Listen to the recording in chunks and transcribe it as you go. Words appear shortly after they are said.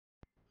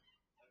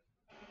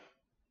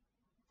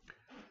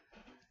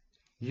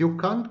You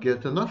can't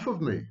get enough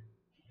of me.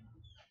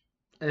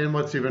 And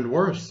what's even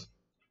worse,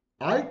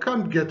 I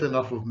can't get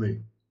enough of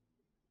me.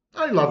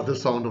 I love the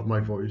sound of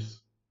my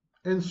voice,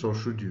 and so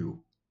should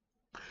you.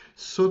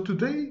 So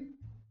today,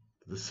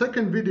 the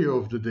second video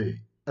of the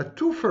day, a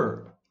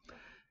twofer.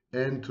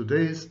 And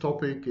today's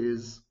topic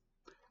is,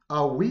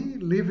 are we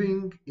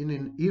living in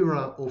an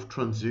era of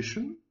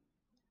transition,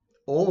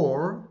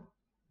 or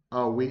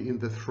are we in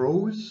the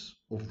throes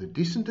of the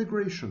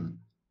disintegration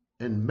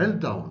and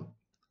meltdown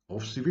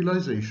of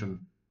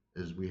civilization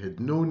as we had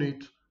known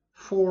it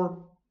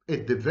for,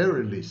 at the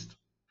very least,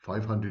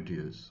 500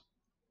 years?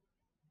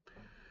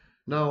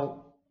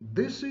 Now,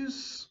 this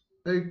is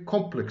a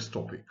complex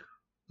topic,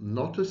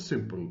 not as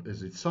simple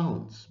as it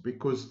sounds,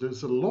 because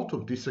there's a lot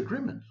of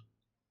disagreement.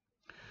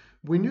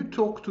 When you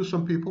talk to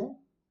some people,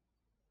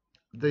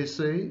 they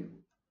say,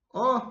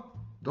 oh,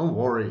 don't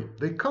worry.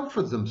 They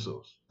comfort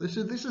themselves. They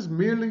say this is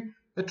merely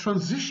a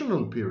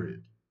transitional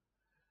period.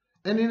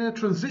 And in a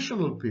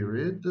transitional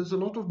period, there's a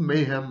lot of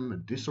mayhem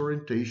and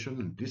disorientation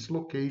and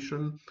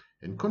dislocation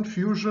and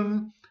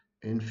confusion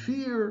and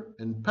fear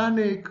and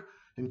panic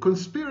and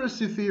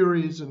conspiracy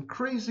theories and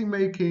crazy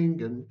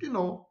making. And,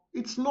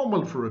 it's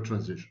normal for a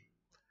transition.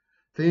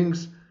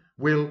 Things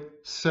will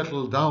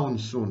settle down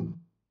soon.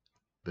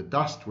 The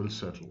dust will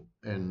settle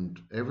and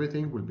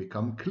everything will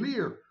become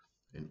clear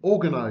and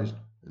organized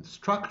and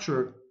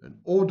structured and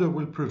order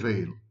will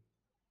prevail.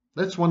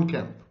 That's one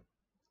camp.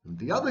 And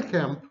the other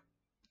camp,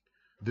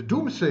 the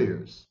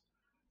doomsayers,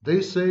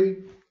 they say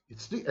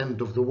it's the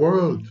end of the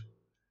world.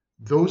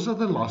 Those are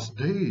the last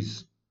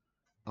days.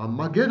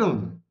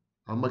 Armageddon.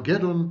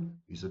 Armageddon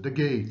is at the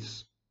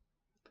gates.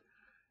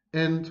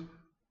 And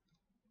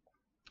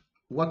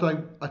what I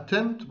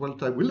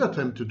will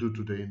attempt to do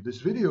today in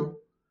this video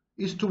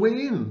is to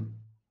weigh in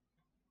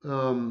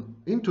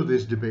into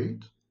this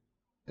debate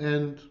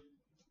and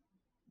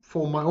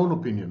form my own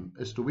opinion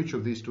as to which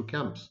of these two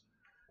camps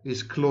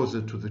is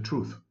closer to the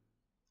truth.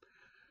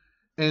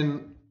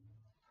 And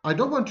I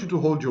don't want you to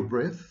hold your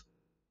breath,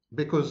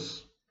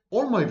 because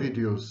all my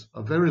videos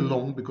are very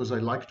long, because I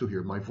like to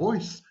hear my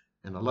voice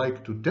and I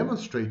like to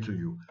demonstrate to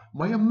you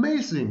my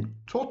amazing,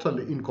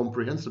 totally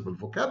incomprehensible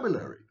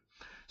vocabulary.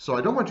 So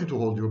I don't want you to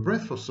hold your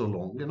breath for so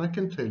long, and I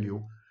can tell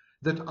you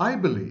that I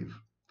believe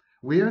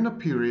we are in a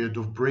period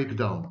of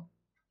breakdown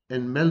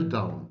and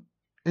meltdown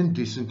and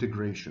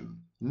disintegration.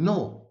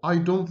 No, I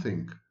don't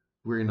think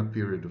we're in a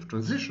period of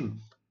transition,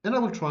 and I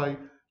will try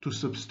to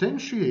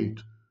substantiate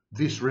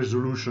this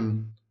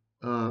resolution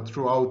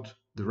throughout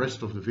the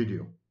rest of the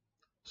video.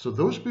 So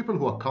those people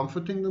who are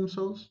comforting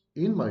themselves,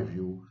 in my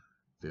view,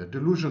 they're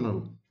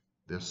delusional,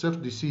 they're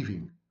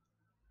self-deceiving,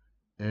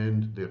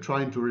 and they're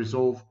trying to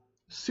resolve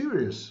a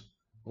series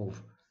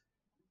of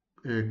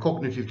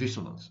cognitive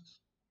dissonances.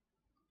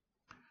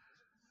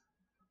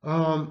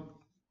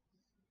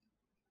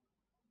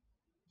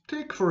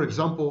 Take, for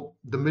example,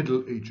 the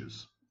Middle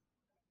Ages.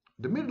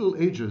 The Middle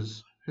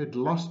Ages had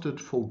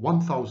lasted for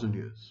 1,000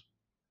 years.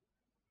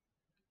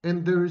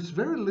 And there is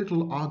very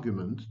little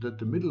argument that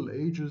the Middle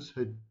Ages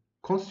had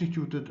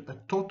constituted a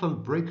total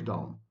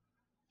breakdown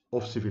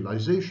of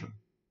civilization.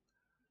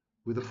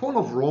 With the fall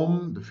of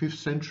Rome, the 5th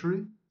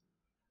century,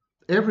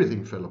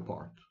 everything fell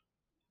apart.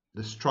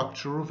 The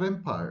structure of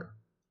empire,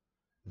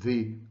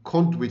 the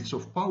conduits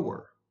of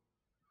power,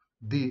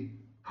 the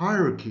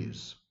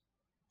hierarchies,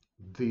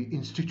 the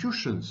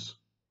institutions,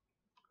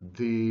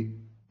 the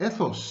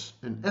ethos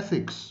and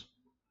ethics,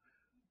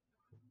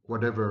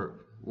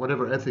 whatever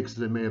ethics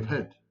they may have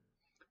had,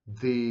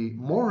 the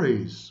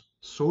mores,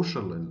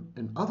 social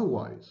and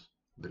otherwise,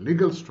 the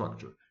legal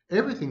structure,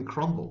 everything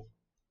crumbled.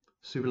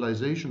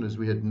 Civilization as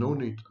we had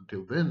known it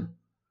until then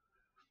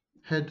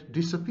had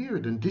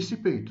disappeared and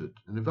dissipated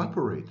and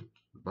evaporated.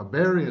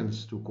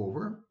 Barbarians took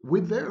over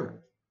with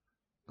their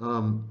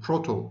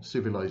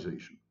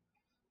proto-civilization.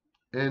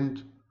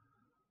 And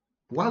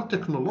while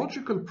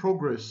technological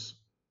progress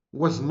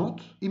was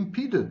not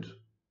impeded,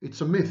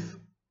 it's a myth.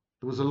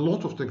 There was a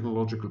lot of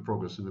technological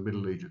progress in the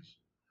Middle Ages.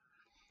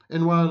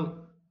 And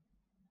while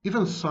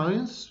even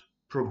science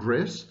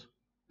progressed,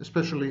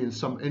 especially in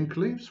some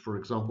enclaves, for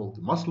example,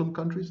 the Muslim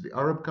countries, the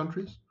Arab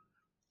countries,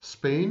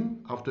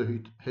 Spain, after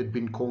it had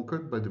been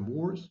conquered by the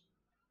Moors,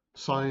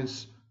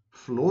 science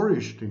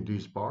flourished in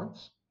these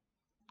parts.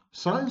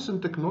 Science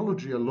and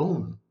technology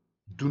alone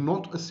do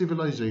not a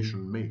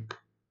civilization make.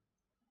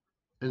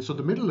 And so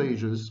the Middle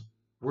Ages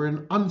were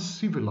an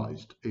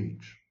uncivilized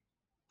age.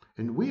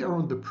 And we are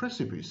on the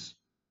precipice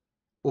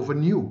of a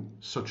new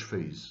such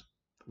phase.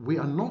 We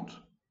are not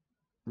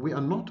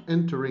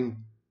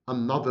entering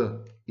another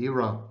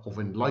era of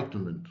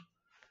enlightenment.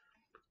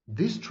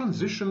 This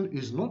transition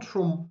is not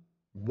from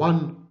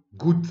one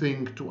good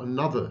thing to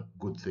another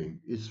good thing.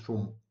 It's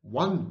from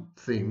one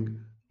thing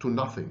to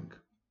nothing.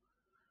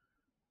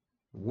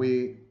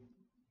 We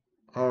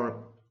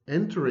are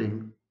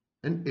entering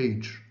an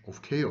age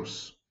of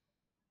chaos.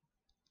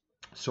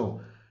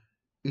 So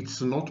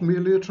it's not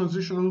merely a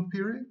transitional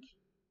period,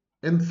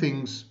 and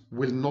things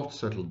will not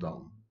settle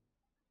down.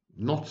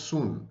 Not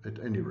soon,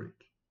 at any rate.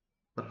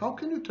 But how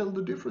can you tell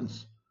the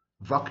difference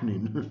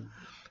Vaknin.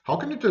 How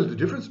can you tell the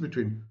difference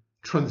between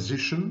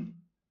transition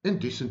and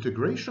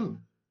disintegration?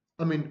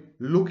 I mean,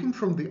 looking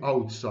from the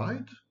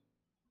outside,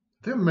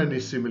 there are many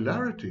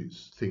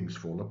similarities. Things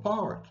fall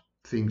apart,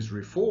 things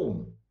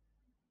reform,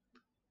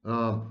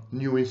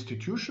 new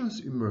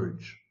institutions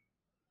emerge.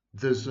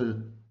 There's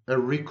a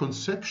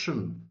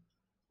reconception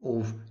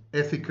of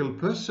ethical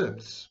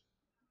precepts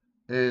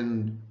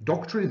and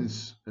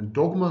doctrines and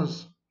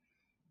dogmas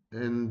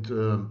and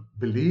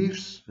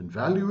beliefs and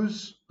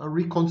values are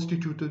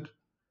reconstituted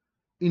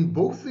in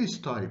both these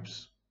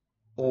types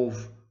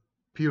of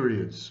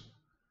periods.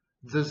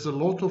 There's a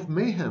lot of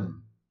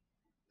mayhem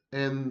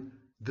and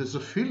there's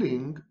a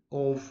feeling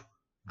of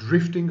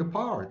drifting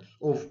apart,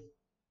 of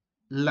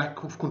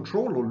lack of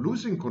control or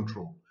losing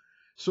control.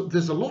 So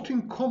there's a lot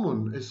in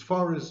common as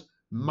far as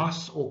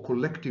mass or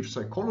collective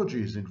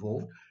psychology is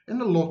involved,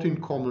 and a lot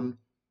in common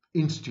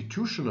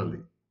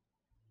institutionally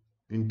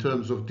in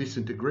terms of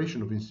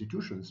disintegration of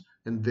institutions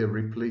and their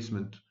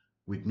replacement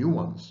with new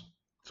ones.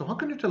 So how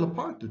can you tell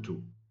apart the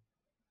two?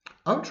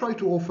 I'll try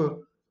to offer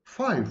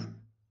 5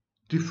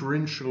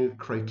 differential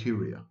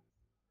criteria,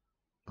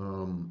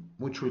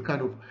 which will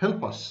kind of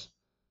help us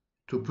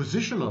to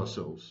position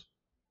ourselves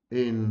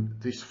in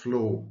this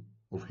flow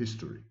of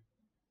history.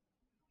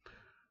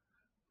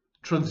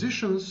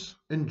 Transitions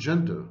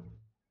engender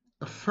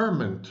a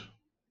ferment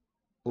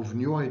of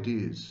new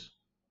ideas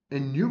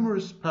and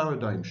numerous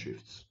paradigm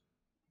shifts.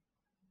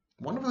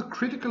 One of the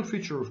critical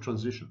features of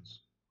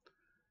transitions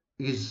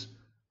is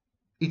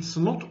it's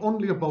not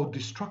only about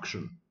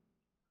destruction,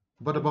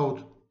 but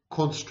about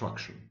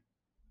construction.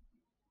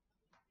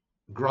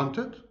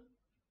 Granted,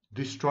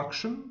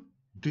 destruction,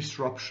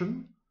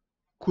 disruption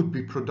could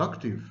be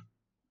productive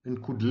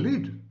and could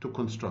lead to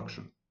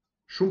construction.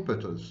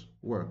 Schumpeter's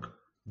work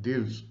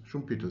deals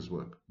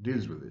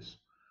with this.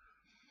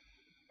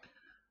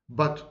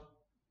 But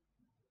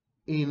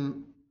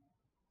in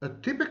a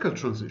typical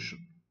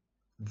transition,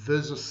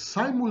 there's a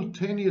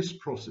simultaneous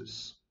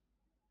process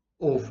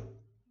of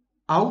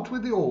out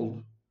with the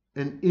old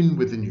and in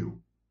with the new.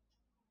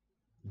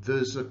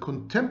 There's a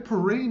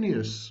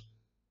coterminous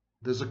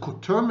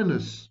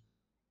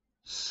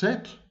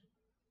set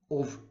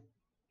of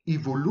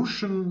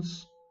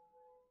evolutions,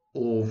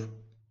 of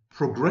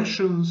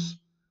progressions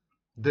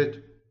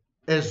that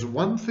as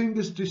one thing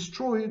is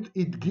destroyed,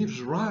 it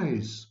gives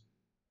rise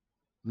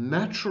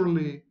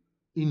naturally,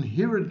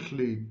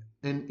 inherently,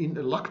 and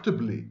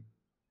ineluctably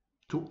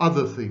to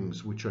other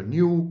things which are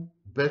new,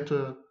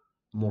 better,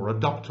 more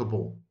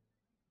adaptable,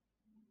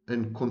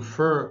 and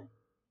confer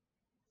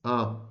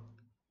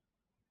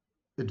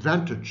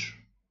advantage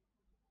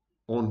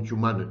on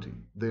humanity.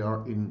 They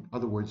are, in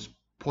other words,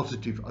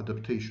 positive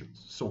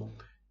adaptations. So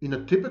in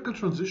a typical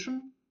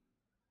transition,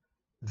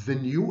 the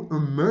new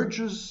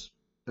emerges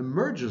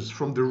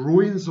from the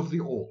ruins of the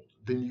old.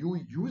 The new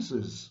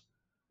uses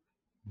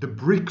the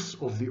bricks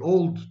of the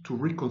old to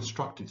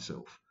reconstruct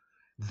itself.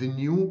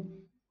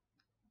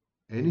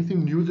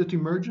 Anything new that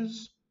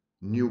emerges,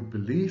 new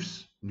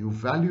beliefs, new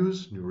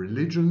values, new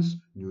religions,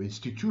 new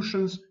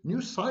institutions,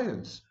 new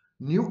science,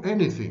 new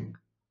anything,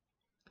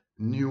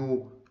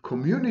 new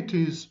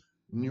communities,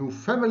 new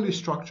family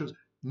structures,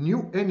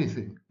 new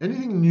anything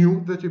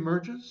new that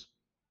emerges,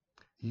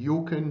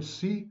 you can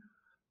see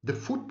the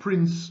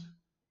footprints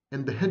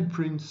and the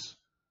handprints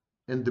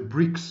and the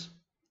bricks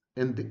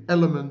and the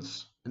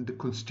elements and the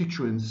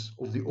constituents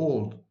of the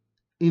old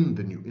in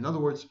the new. In other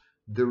words,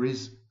 there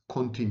is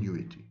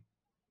continuity.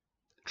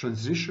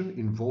 Transition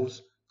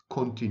involves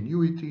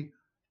continuity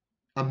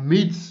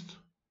amidst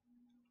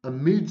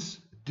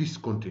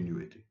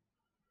discontinuity.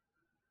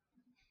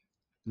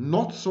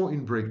 Not so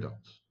in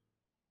breakdowns.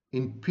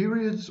 In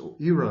periods or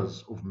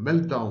eras of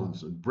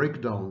meltdowns and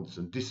breakdowns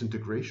and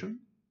disintegration,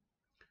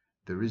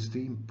 there is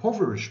the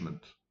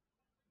impoverishment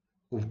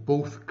of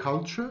both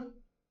culture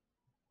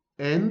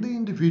and the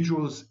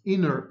individual's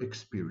inner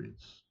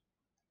experience.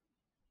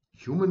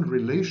 Human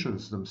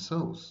relations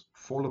themselves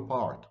fall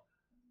apart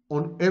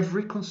on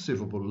every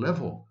conceivable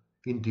level,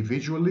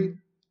 individually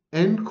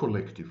and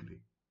collectively.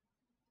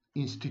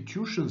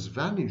 Institutions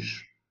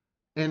vanish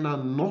and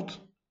are not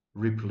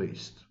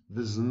replaced.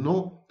 There's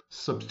no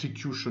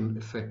substitution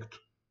effect.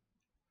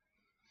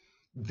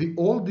 The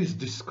old is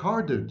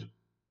discarded,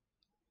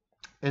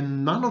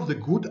 and none of the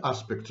good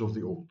aspects of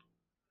the old,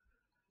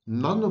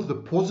 none of the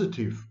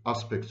positive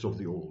aspects of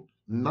the old,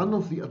 none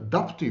of the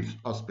adaptive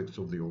aspects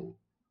of the old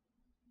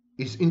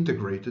is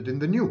integrated in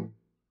the new.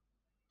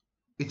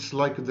 It's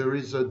like there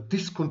is a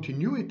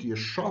discontinuity, a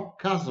sharp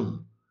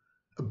chasm,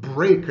 a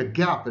break, a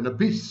gap, an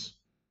abyss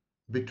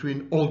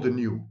between old and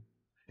new.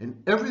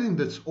 And everything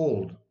that's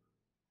old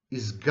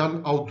is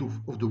gone out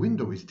of the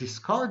window, is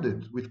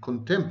discarded with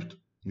contempt,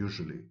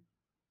 usually.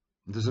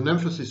 There's an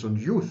emphasis on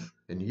youth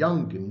and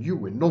young and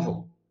new and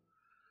novel,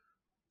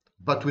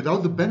 but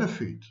without the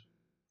benefit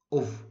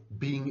of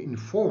being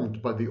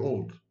informed by the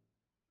old.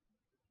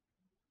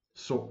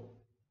 So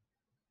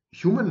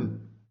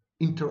human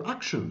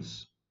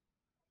interactions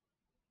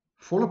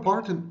fall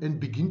apart and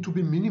begin to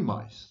be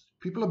minimized.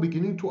 People are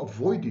beginning to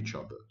avoid each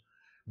other.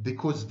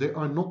 because there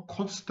are no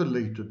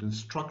constellated and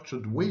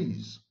structured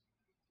ways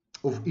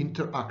of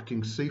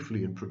interacting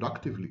safely and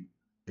productively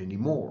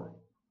anymore.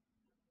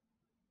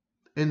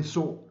 And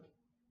so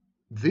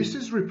this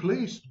is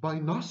replaced by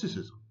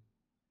narcissism.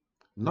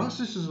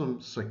 Narcissism,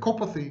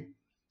 psychopathy,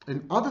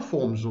 and other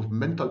forms of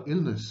mental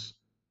illness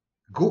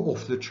go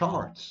off the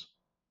charts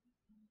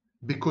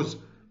because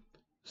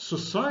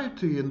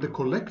society and the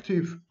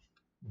collective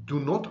do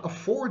not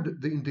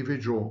afford the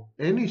individual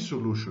any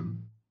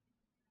solution.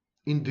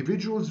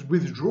 Individuals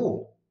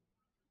withdraw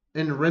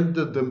and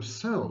render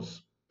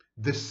themselves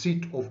the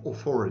seat of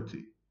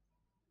authority.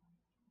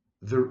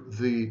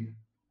 The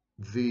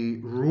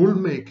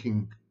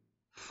rule-making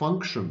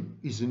function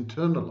is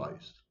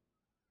internalized,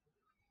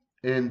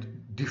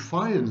 and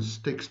defiance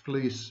takes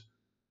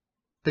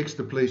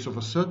the place of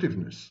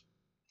assertiveness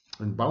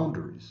and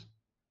boundaries.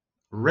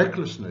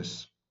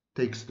 Recklessness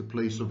takes the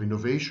place of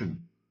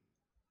innovation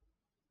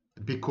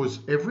because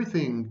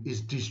everything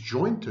is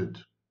disjointed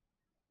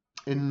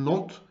and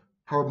not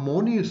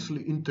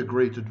harmoniously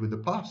integrated with the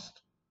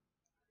past.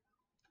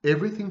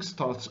 Everything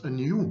starts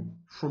anew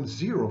from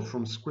zero,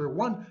 from square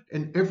one,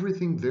 and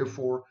everything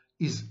therefore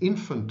is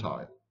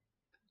infantile,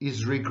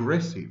 is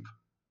regressive,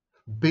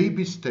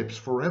 baby steps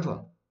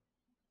forever.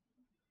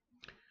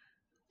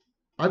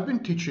 I've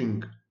been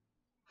teaching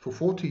for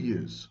 40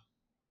 years,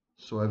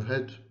 so I've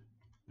had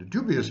the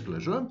dubious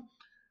pleasure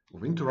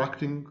of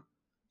interacting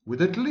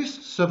with at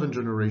least 7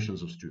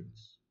 generations of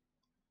students.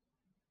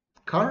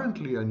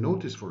 Currently, I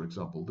notice, for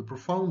example, the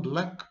profound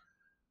lack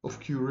of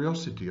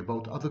curiosity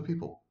about other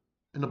people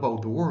and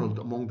about the world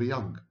among the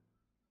young.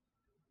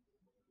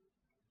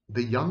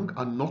 The young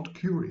are not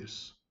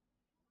curious.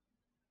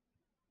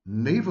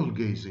 Navel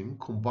gazing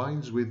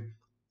combines with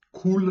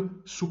cool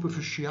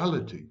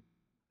superficiality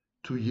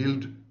to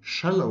yield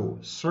shallow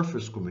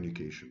surface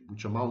communication,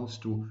 which amounts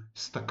to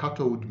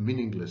staccatoed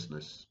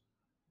meaninglessness.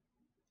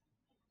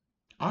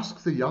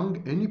 Ask the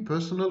young any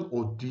personal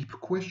or deep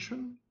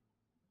question,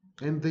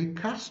 and they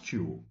cast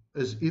you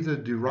as either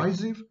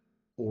derisive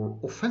or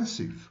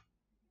offensive.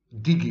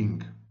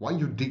 Digging. Why are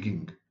you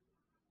digging?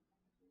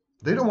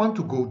 They don't want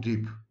to go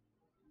deep,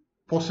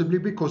 possibly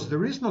because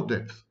there is no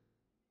depth,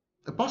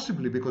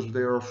 possibly because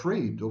they are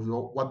afraid of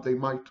what they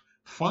might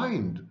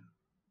find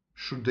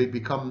should they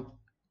become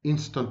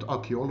instant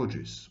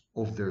archaeologists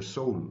of their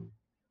soul.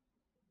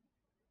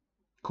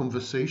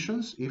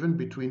 Conversations, even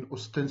between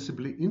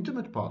ostensibly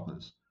intimate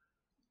partners,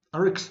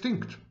 are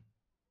extinct.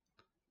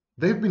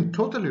 They've been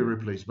totally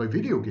replaced by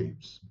video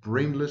games,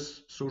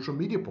 brainless social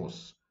media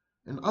posts,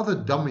 and other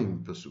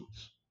dumbing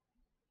pursuits.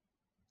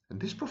 And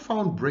this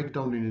profound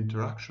breakdown in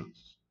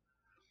interactions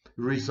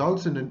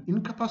results in an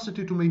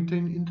incapacity to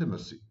maintain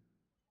intimacy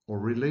or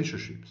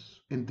relationships.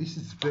 And this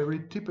is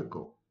very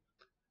typical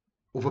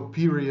of a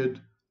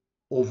period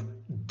of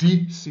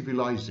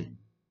de-civilizing,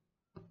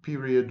 a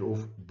period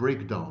of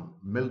breakdown,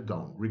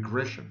 meltdown,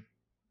 regression.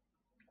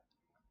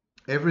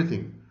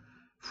 Everything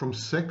from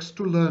sex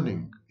to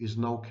learning is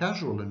now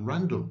casual and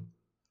random.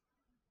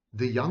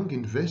 The young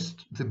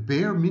invest the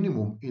bare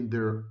minimum in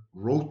their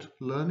rote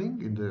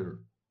learning, in their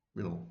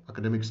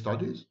academic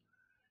studies,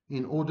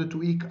 in order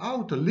to eke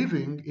out a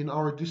living in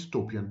our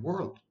dystopian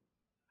world.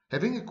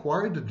 Having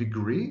acquired a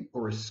degree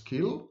or a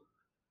skill,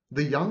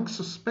 the young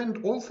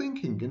suspend all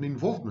thinking and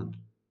involvement,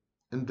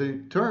 and they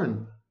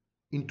turn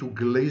into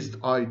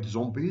glazed-eyed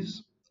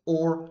zombies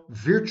or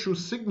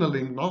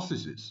virtue-signaling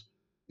narcissists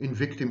in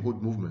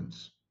victimhood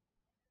movements.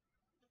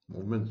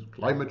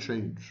 Climate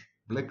change,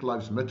 Black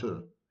Lives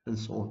Matter, and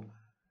so on.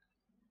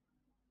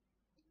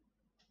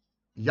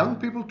 Young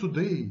people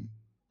today,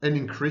 and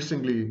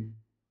increasingly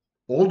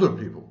older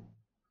people,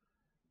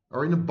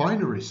 are in a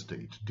binary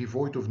state,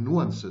 devoid of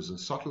nuances and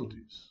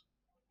subtleties.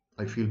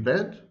 I feel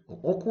bad or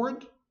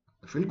awkward,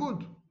 I feel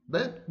good,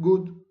 bad,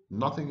 good,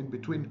 nothing in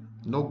between,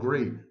 no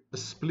gray, a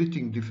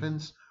splitting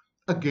defense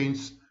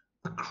against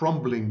a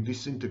crumbling,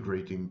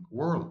 disintegrating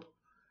world,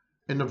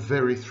 and a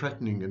very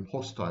threatening and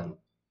hostile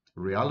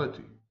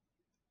reality.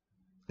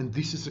 And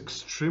this is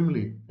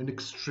extremely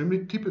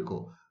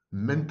typical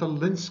mental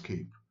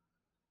landscape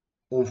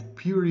of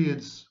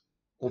periods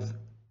of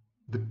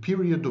the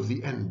period of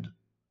the end,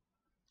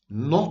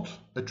 not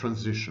a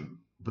transition,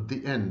 but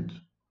the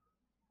end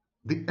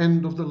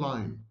of the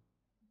line,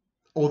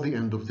 or the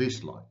end of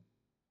this line.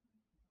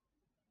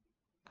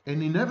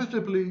 And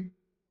inevitably,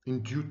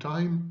 in due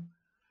time,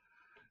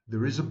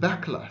 there is a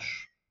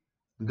backlash.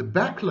 And the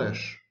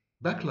backlash,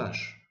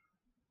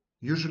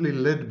 usually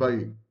led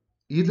by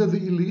either the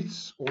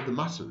elites or the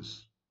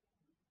masses.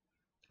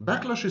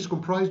 Backlash is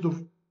comprised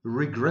of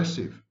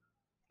regressive,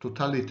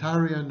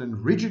 totalitarian,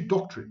 and rigid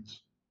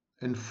doctrines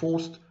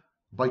enforced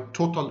by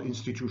total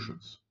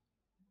institutions.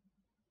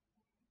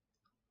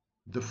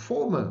 The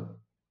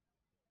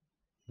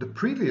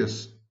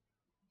previous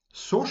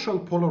social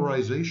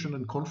polarization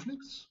and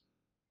conflicts,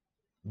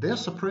 they're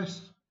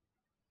suppressed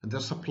and they're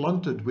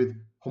supplanted with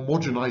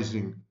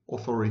homogenizing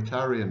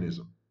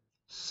authoritarianism,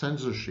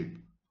 censorship,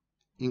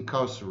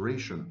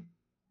 incarceration,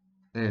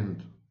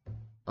 and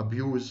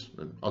abuse,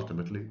 and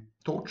ultimately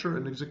torture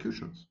and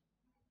executions.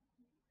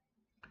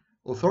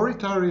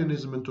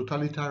 Authoritarianism and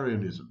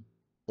totalitarianism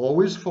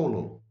always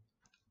follow,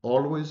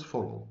 always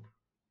follow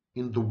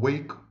in the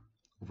wake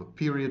of a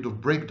period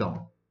of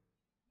breakdown.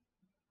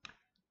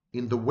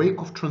 In the wake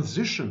of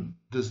transition,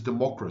 there's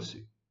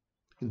democracy.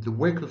 In the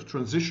wake of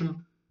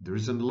transition, there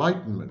is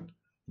enlightenment.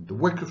 In the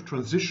wake of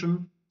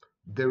transition,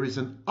 there is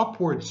an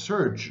upward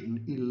surge,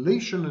 an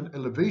elation and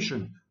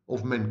elevation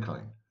of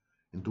mankind.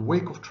 In the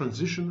wake of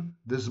transition,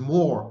 there's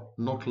more,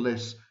 not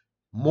less,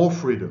 more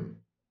freedom,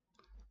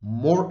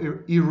 more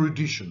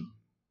erudition,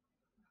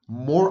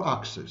 more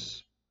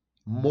access,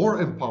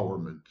 more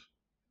empowerment.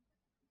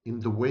 In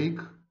the wake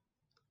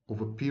of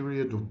a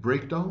period of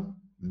breakdown,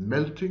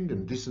 melting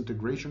and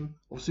disintegration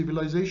of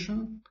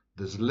civilization,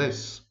 there's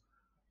less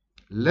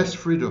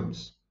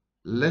freedoms,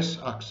 less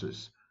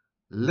access,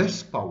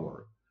 less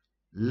power,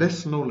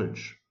 less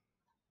knowledge,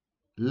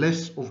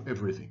 less of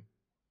everything.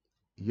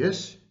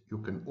 Yes, you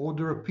can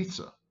order a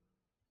pizza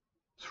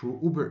through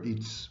Uber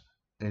Eats,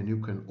 and you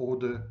can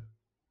order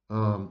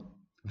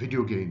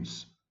video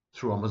games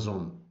through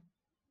Amazon.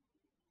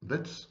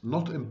 That's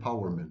not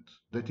empowerment,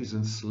 that is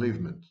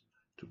enslavement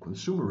to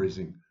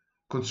consumerism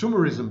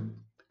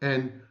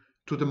and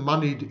to the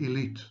moneyed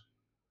elite.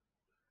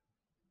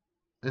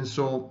 And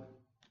so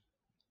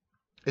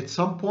at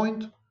some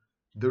point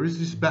there is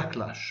this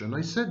backlash, and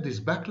I said this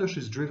backlash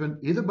is driven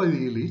either by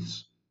the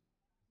elites,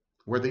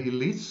 where the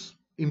elites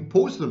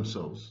impose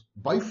themselves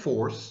by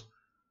force,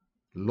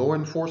 law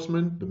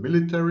enforcement, the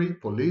military,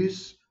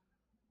 police,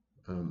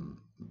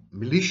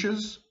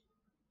 militias,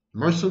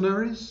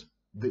 mercenaries.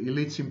 The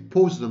elites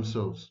impose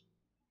themselves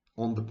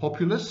on the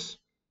populace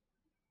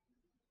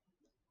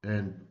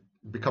and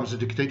becomes a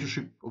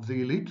dictatorship of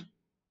the elite.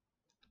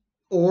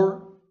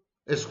 Or,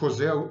 as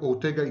Jose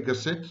Ortega y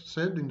Gasset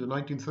said in the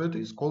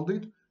 1930s, called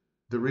it,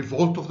 the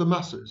revolt of the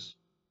masses.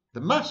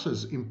 The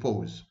masses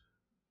impose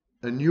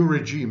a new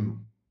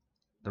regime,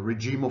 a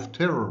regime of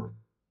terror,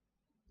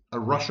 a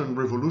Russian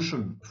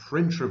revolution, a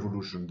French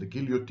revolution, the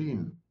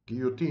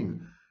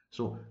guillotine.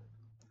 So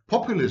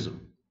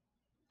populism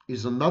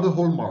is another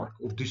hallmark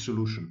of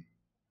dissolution,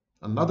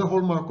 another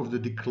hallmark of the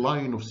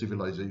decline of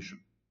civilization.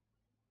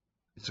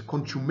 It's a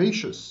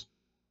contumacious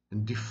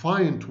and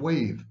defiant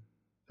wave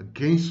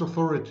against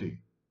authority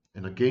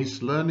and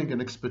against learning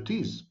and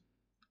expertise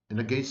and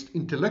against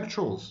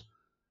intellectuals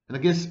and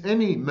against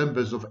any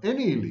members of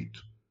any elite,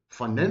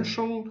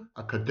 financial,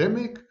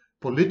 academic,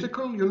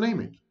 political, you name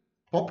it.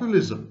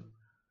 Populism,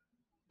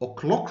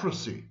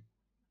 ochlocracy,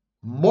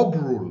 mob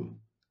rule,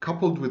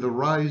 coupled with a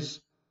rise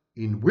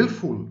in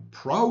willful,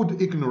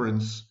 proud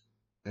ignorance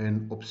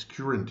and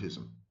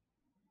obscurantism.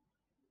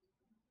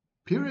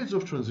 Periods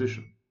of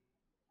transition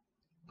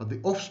are the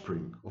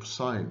offspring of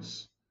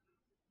science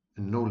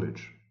and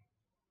knowledge.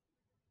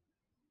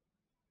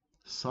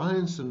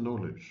 Science and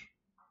knowledge,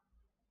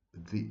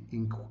 the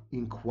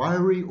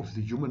inquiry of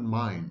the human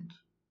mind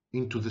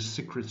into the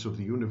secrets of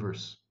the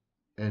universe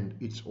and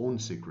its own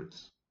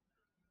secrets.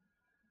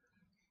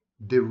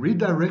 The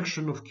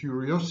redirection of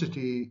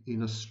curiosity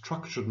in a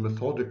structured,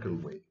 methodical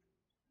way.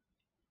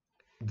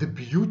 The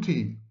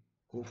beauty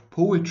of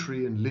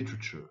poetry and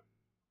literature.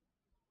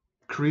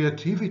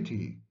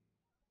 Creativity.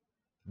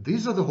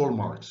 These are the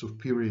hallmarks of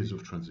periods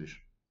of transition.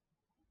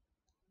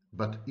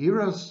 But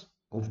eras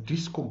of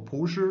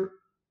discomposure,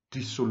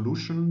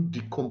 dissolution,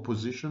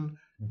 decomposition,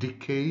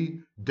 decay,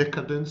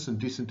 decadence, and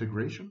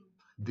disintegration,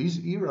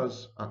 these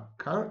eras are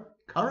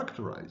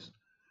characterized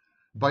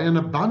by an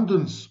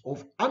abundance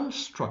of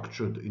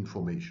unstructured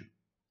information.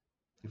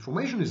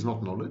 Information is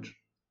not knowledge.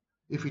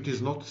 If it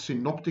is not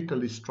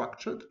synoptically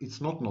structured,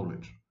 it's not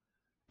knowledge.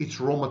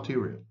 It's raw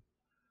material.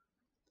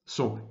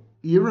 So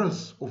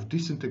eras of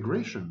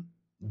disintegration,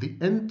 the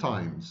end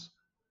times,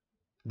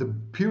 the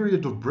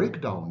period of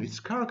breakdown, it's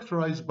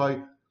characterized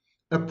by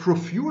a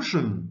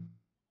profusion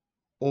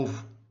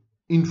of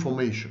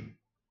information,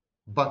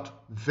 but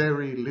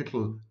very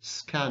little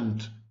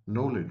scant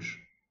knowledge.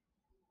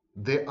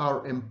 They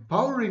are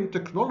empowering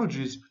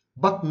technologies,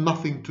 but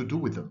nothing to do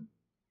with them.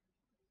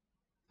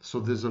 So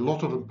there's a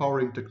lot of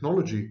empowering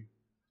technologies,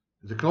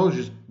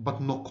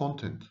 but no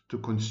content to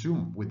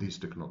consume with these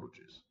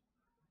technologies.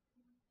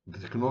 The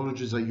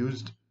technologies are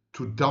used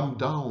to dumb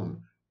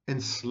down,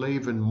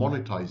 enslave and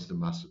monetize the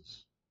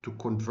masses, to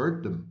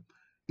convert them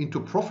into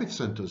profit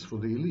centers for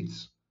the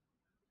elites,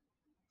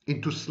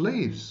 into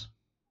slaves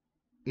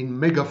in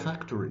mega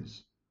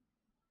factories.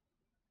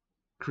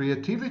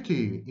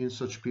 Creativity in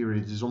such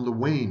periods is on the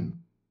wane.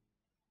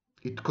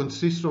 It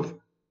consists of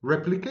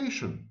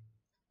replication,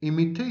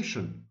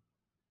 imitation,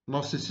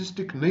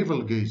 narcissistic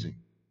navel-gazing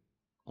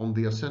on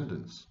the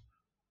ascendants.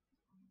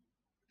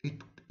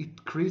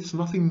 It creates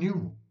nothing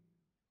new.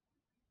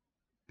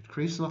 It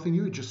creates nothing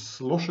new. It just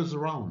sloshes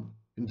around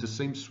in the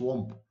same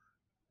swamp.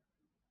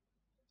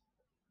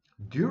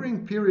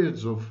 During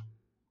periods of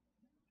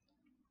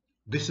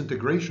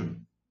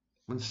disintegration,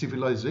 when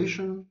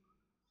civilization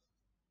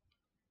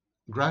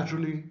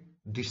gradually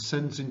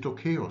descends into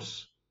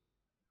chaos,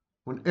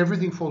 when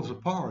everything falls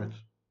apart,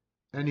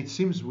 and it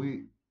seems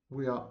we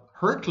are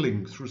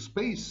hurtling through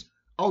space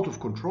out of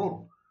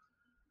control,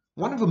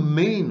 One of the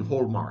main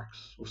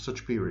hallmarks of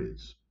such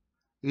periods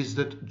is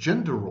that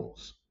gender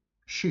roles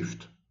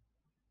shift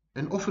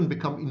and often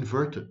become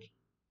inverted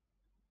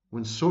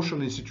when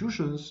social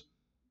institutions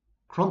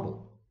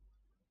crumble.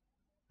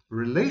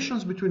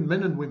 Relations between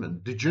men and women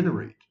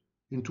degenerate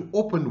into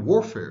open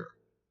warfare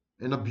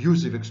and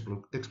abusive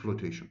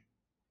exploitation.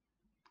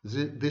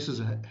 This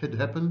had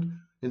happened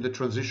in the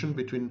transition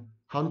between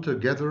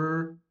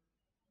hunter-gatherer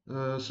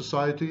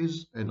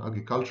societies and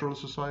agricultural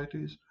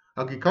societies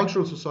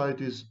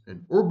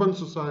and urban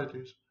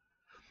societies,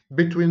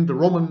 between the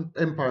Roman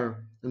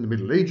Empire and the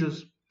Middle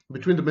Ages,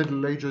 between the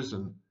Middle Ages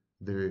and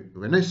the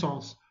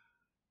Renaissance.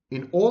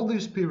 In all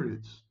these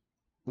periods,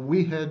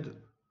 we had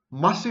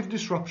massive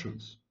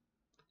disruptions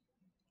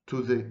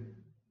to the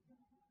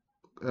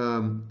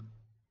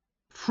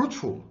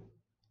fruitful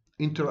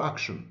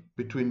interaction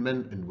between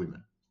men and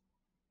women.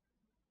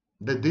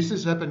 That this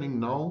is happening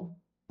now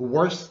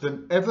worse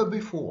than ever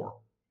before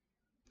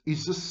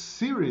is a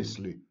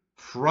seriously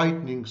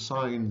frightening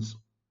sign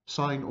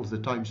of the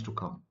times to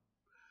come.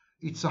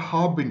 It's a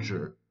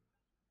harbinger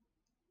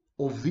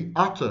of the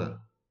utter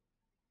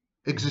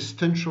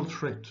existential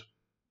threat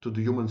to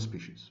the human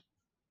species.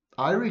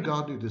 I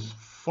regard it as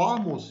far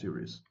more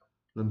serious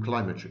than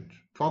climate change,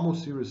 far more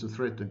serious a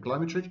threat than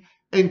climate change,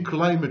 and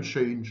climate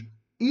change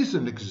is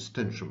an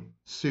existential,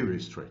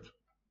 serious threat.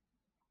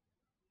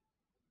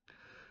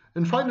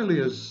 And finally,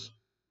 as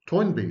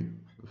Toynbee,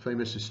 a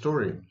famous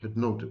historian, had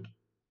noted,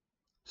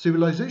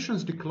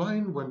 civilizations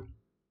decline when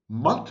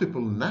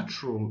multiple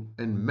natural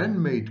and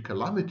man-made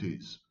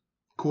calamities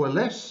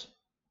coalesce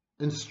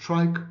and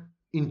strike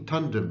in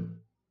tandem,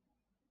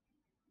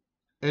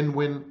 and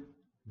when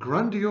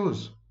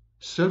grandiose,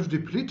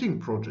 self-depleting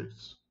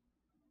projects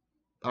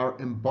are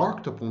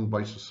embarked upon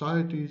by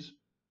societies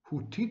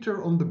who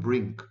teeter on the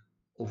brink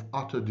of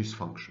utter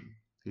dysfunction.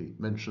 He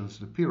mentions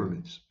the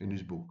pyramids in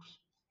his books.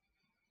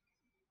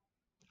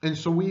 And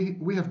so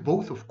we have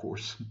both, of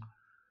course.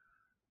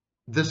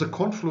 There's a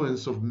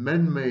confluence of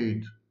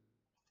man-made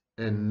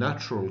and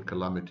natural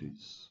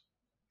calamities,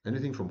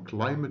 anything from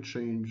climate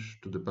change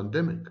to the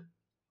pandemic.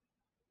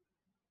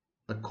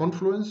 A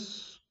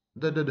confluence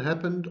that had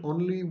happened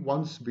only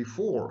once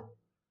before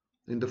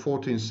in the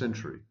 14th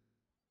century.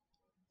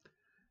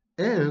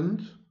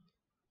 And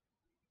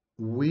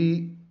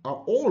we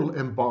are all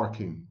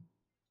embarking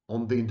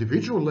on the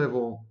individual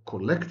level,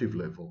 collective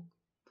level,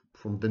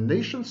 from the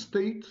nation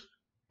state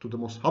to the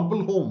most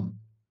humble home.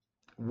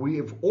 We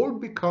have all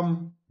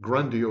become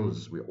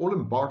grandiose. We're all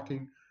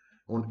embarking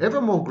on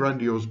ever more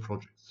grandiose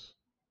projects.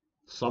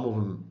 Some of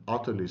them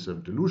utterly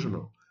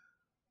self-delusional.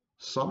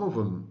 Some of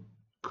them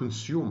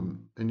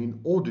consume an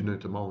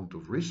inordinate amount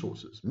of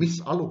resources,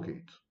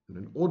 misallocate an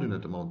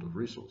inordinate amount of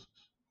resources.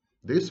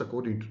 This,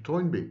 according to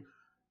Toynbee,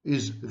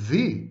 is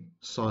the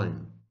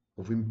sign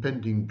of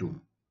impending doom.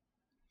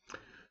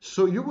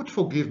 So you would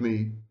forgive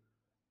me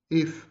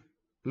if,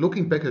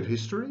 looking back at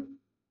history,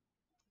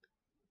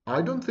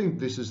 I don't think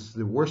this is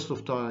the worst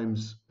of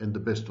times and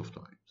the best of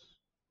times.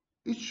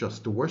 It's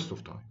just the worst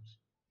of times.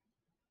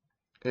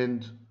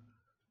 And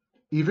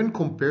even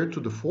compared to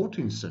the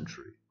 14th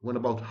century, when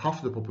about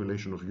half the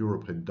population of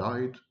Europe had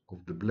died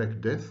of the Black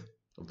Death,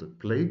 of the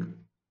plague,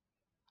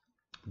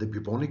 the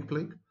bubonic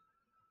plague,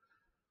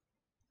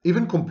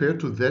 even compared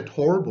to that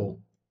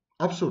horrible,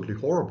 absolutely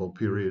horrible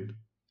period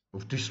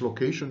of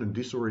dislocation and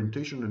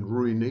disorientation and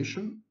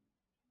ruination,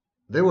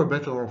 they were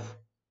better off.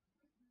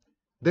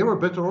 They were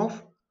better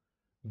off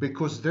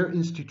because their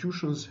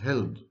institutions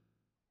held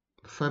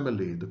the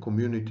family, the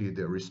community,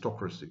 the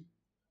aristocracy,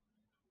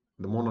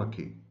 the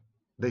monarchy.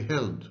 They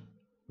held,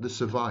 they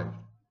survived.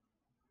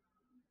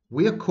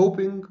 We are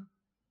coping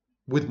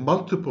with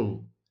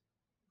multiple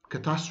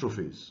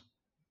catastrophes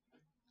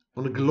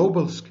on a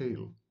global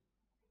scale,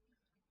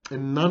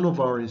 and none of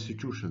our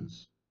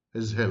institutions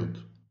has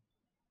held.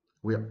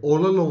 We are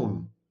all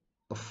alone,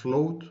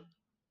 afloat,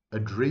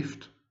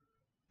 adrift,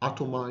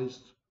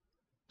 atomized,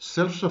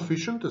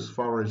 self-sufficient as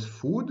far as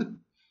food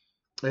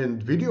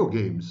and video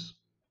games,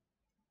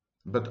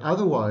 but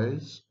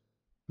otherwise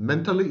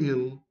mentally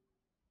ill,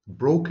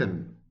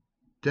 broken,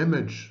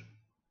 damaged,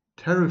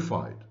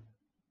 terrified,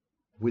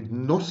 with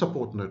no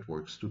support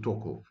networks to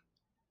talk of.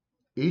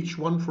 Each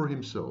one for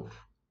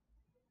himself.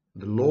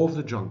 The law of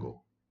the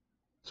jungle.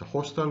 It's a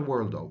hostile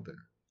world out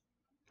there,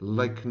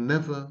 like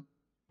never,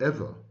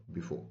 ever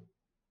before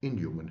in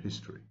human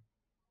history.